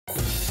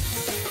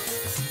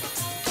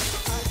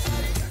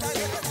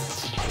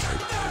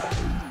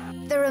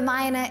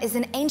Ramayana is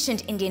an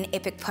ancient Indian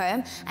epic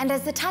poem, and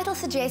as the title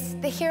suggests,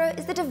 the hero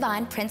is the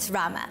divine Prince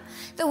Rama.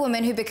 The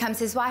woman who becomes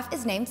his wife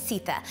is named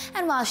Sita,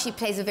 and while she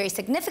plays a very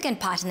significant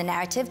part in the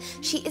narrative,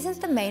 she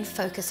isn't the main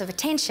focus of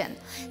attention.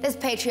 This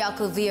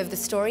patriarchal view of the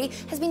story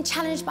has been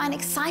challenged by an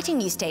exciting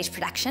new stage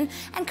production,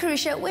 and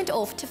Kerusha went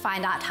off to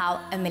find out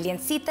how A Million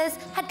Sitas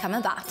had come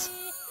about.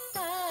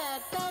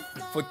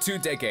 For 2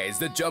 decades,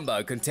 the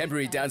Jumba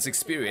contemporary dance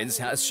experience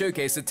has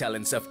showcased the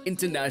talents of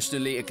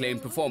internationally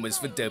acclaimed performers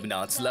for Durban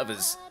arts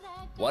lovers.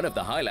 One of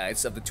the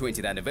highlights of the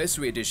 20th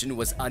anniversary edition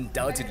was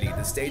undoubtedly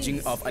the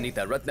staging of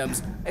Anita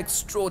Ratnam's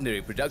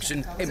extraordinary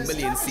production, A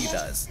Million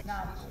Sitas.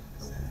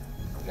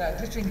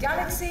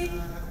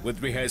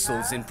 With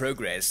rehearsals in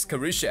progress,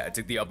 Kerusha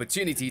took the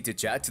opportunity to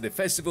chat to the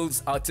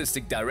festival's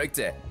artistic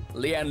director,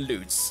 Leanne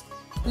Lutz.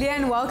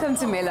 Leanne, welcome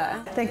to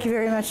Mela. Thank you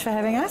very much for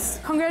having us.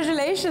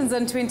 Congratulations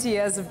on 20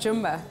 years of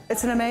Jumba.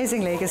 It's an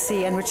amazing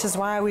legacy, and which is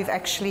why we've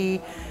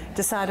actually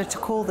decided to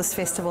call this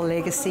festival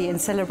Legacy in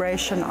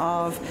celebration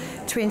of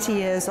 20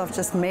 years of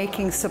just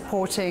making,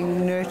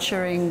 supporting,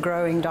 nurturing,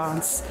 growing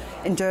dance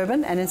in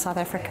Durban and in South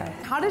Africa.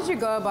 How did you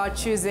go about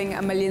choosing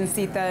A Million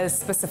Sitas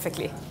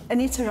specifically?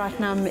 Anita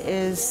Ratnam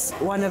is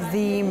one of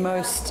the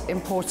most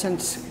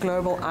important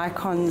global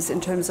icons in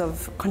terms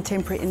of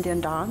contemporary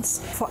Indian dance.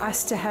 For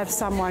us to have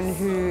someone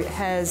who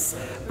has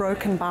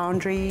broken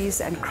boundaries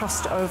and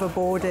crossed over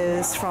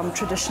borders from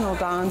traditional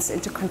dance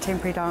into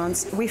contemporary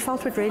dance, we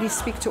felt would really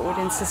speak to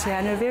audiences here,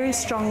 and a very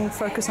strong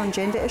focus on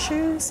gender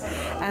issues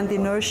and the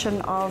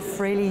notion of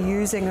really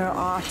using her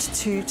art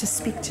to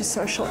speak to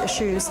social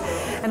issues.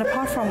 And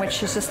apart from which,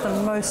 she's just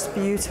the most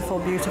beautiful,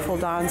 beautiful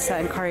dancer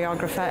and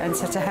choreographer, and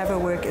so to have her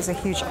work is a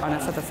huge honor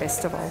for the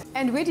festival.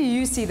 And where do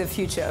you see the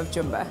future of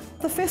Jumba?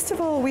 The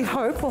festival, we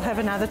hope, will have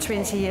another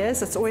 20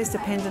 years. It's always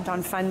dependent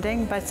on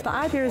funding, but the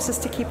idea is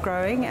just to keep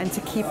growing and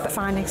to keep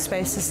finding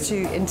spaces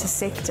to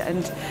intersect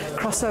and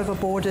cross over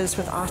borders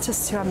with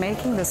artists who are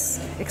making this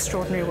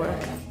extraordinary work.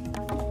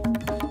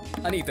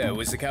 Anita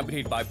was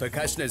accompanied by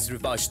percussionists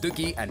Rivash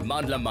Duki and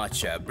Mandla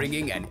Macha,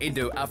 bringing an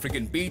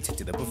Indo-African beat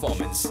to the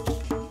performance.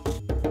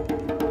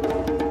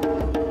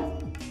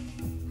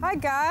 Hi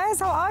guys,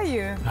 how are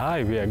you?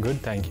 Hi, we are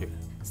good, thank you.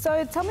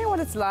 So tell me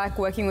what it's like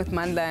working with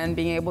Mandla and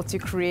being able to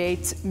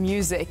create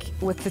music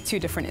with the 2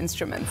 different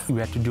instruments. We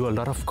had to do a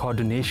lot of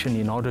coordination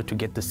in order to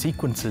get the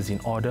sequences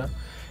in order.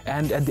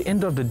 And at the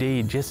end of the day,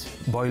 it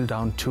just boiled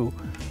down to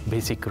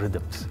basic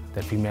rhythms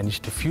that we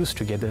managed to fuse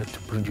together to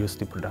produce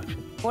the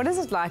production. What is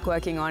it like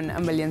working on A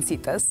Million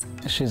Sitas?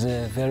 She's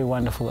a very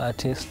wonderful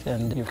artist,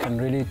 and you can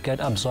really get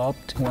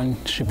absorbed when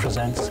she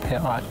presents her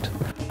art.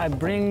 I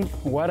bring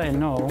what I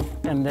know,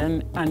 and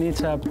then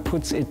Anita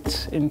puts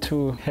it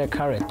into her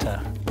character.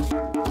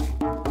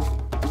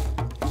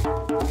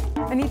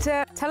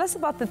 Anita, tell us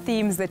about the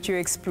themes that you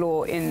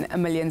explore in A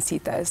Million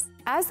Sitas.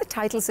 As the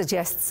title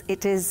suggests,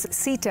 it is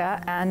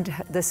Sita and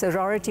the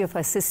sorority of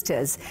her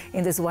sisters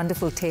in this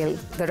wonderful tale,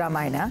 the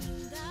Ramayana.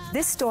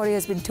 This story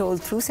has been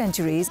told through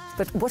centuries,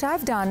 but what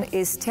I've done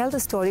is tell the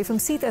story from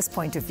Sita's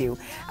point of view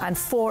and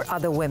 4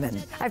 other women.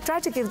 I've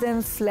tried to give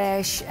them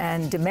flesh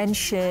and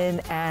dimension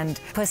and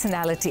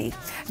personality.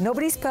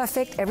 Nobody's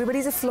perfect,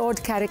 everybody's a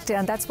flawed character,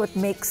 and that's what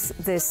makes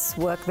this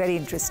work very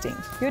interesting.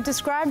 You're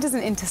described as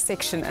an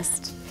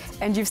intersectionist,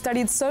 and you've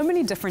studied so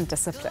many different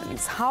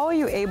disciplines. How are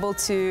you able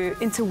to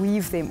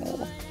interweave them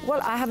all?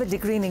 Well, I have a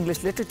degree in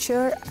English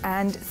literature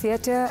and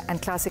theatre and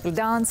classical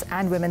dance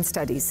and women's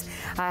studies.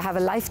 I have a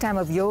lifetime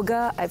of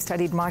yoga, I've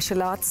studied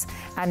martial arts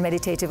and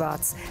meditative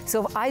arts.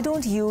 So if I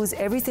don't use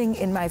everything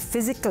in my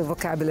physical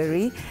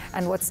vocabulary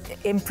and what's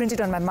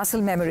imprinted on my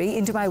muscle memory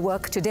into my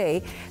work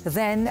today,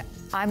 then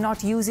I'm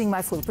not using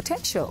my full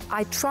potential.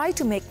 I try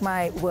to make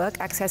my work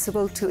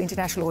accessible to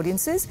international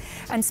audiences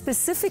and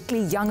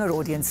specifically younger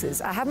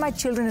audiences. I have my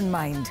children in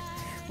mind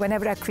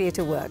whenever I create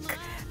a work.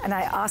 And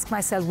I ask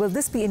myself, will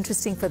this be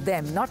interesting for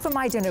them? Not for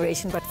my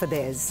generation, but for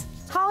theirs.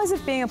 How is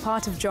it being a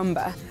part of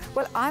Jumba?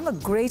 Well, I'm a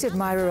great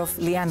admirer of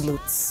Leanne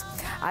Lutz.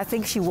 I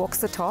think she walks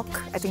the talk.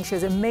 I think she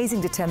has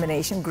amazing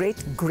determination,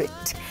 great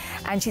grit,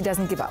 and she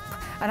doesn't give up.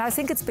 And I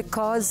think it's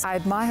because I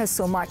admire her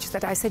so much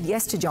that I said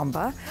yes to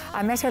Jumba.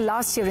 I met her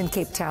last year in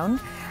Cape Town,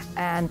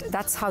 and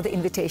that's how the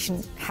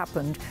invitation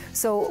happened.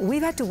 So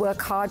we've had to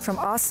work hard from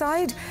our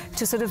side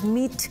to sort of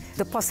meet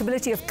the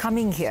possibility of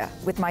coming here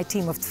with my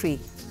team of 3.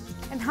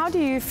 And how do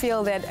you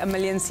feel that A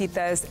Million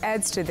Sitas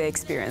adds to the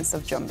experience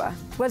of Jumba?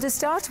 Well, to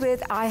start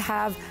with, I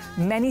have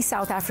many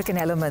South African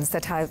elements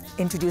that I've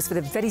introduced for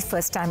the very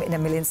first time in A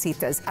Million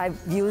Sitas. I've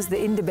used the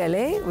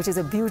Indebele, which is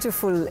a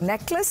beautiful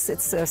necklace.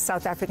 It's a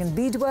South African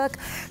beadwork.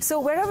 So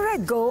wherever I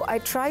go, I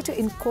try to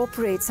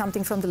incorporate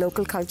something from the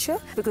local culture,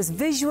 because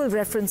visual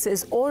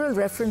references, oral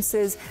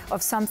references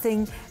of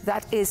something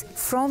that is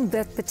from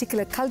that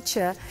particular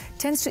culture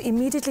tends to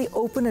immediately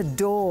open a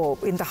door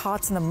in the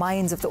hearts and the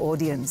minds of the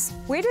audience.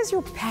 Where does your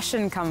your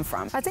passion come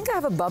from? I think I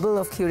have a bubble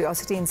of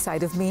curiosity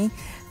inside of me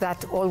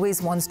that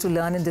always wants to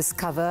learn and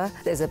discover.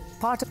 There's a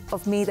part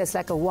of me that's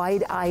like a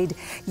wide-eyed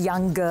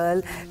young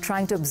girl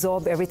trying to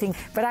absorb everything.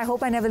 But I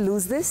hope I never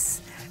lose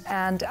this.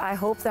 And I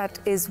hope that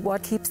is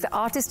what keeps the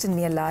artist in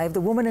me alive,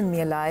 the woman in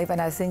me alive, and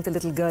I think the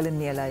little girl in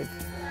me alive.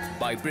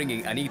 By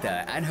bringing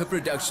Anita and her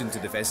production to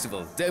the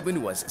festival,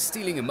 Durban was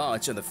stealing a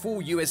march on the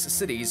 4 US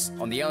cities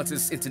on the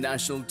artist's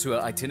international tour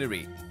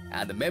itinerary.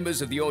 And the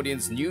members of the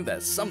audience knew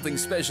that something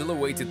special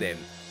awaited them.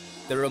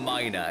 The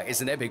Ramayana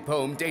is an epic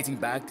poem dating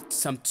back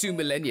some 2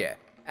 millennia,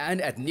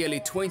 and at nearly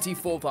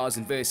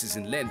 24,000 verses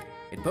in length,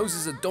 it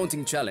poses a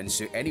daunting challenge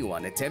to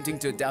anyone attempting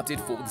to adapt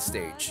it for the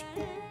stage.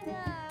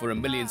 For A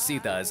Million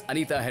Sitas,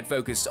 Anita had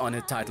focused on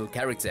her title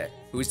character,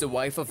 who is the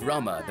wife of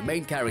Rama, the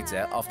main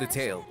character of the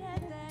tale.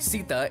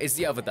 Sita is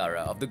the avatar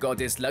of the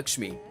goddess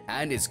Lakshmi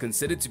and is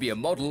considered to be a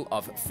model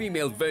of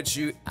female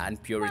virtue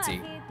and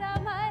purity.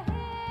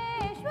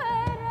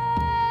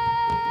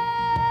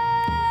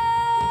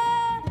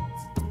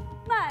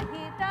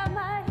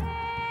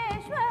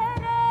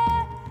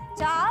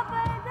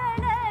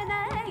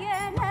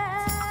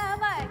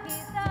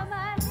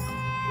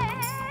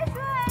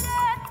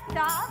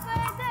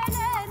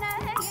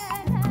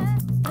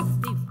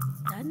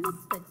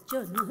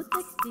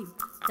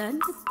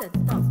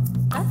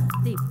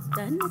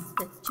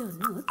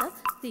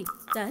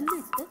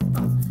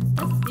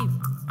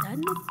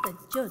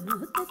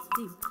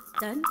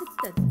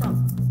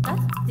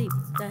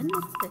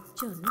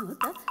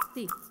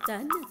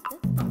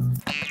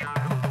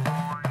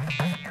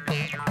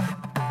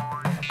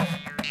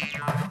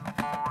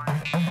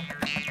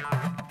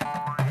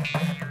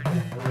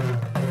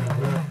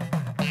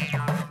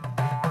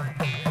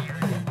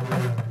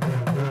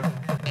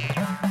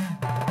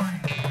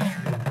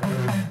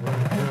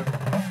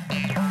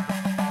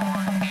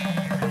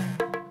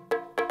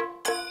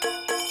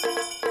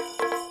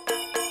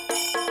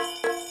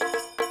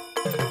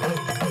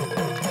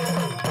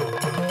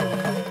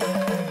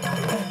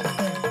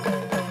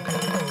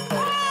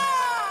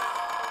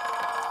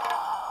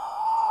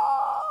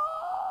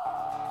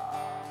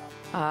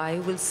 I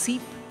will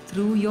seep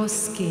through your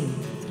skin,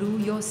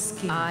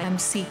 I am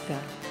Sita,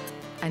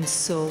 and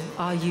so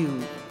are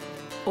you,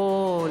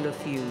 all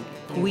of you.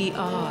 We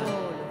are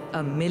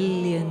a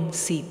million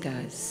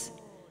Sitas.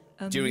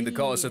 During the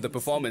course of the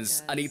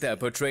performance, Anita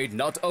portrayed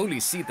not only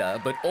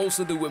Sita but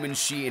also the women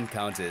she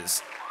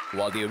encounters.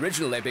 While the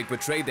original epic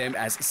portrayed them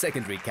as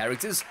secondary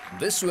characters,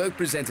 this work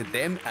presented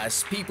them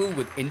as people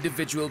with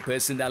individual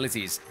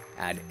personalities,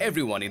 and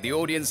everyone in the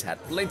audience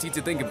had plenty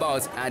to think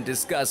about and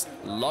discuss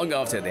long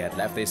after they had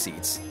left their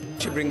seats.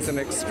 She brings an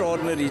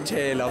extraordinary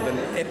tale of an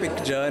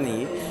epic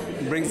journey,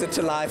 brings it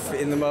to life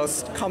in the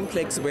most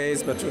complex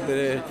ways, but with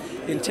the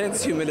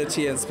intense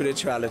humility and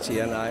spirituality,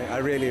 and I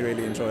really,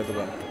 really enjoyed the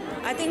work.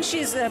 I think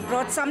she's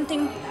brought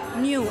something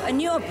new, a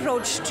new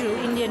approach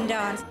to Indian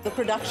dance. The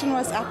production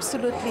was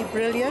absolutely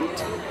brilliant.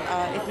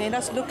 It made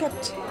us look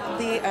at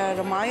the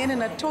Ramayana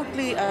in a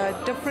totally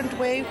different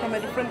way, from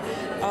a different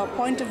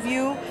point of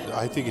view.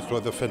 I think it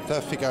was a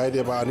fantastic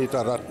idea by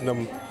Anita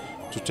Ratnam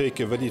to take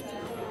a very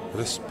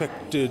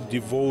respected,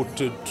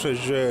 devoted,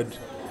 treasured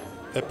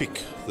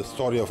epic, the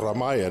story of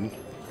Ramayana,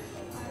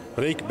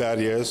 break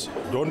barriers,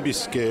 don't be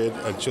scared,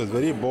 and she was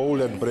very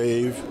bold and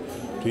brave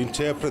to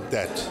interpret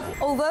that.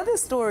 Although the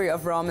story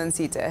of Rama and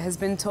Sita has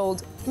been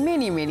told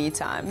many, many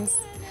times,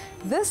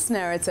 this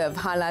narrative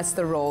highlights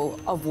the role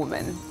of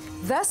women,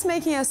 thus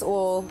making us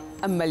all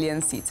a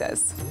million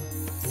Sitas.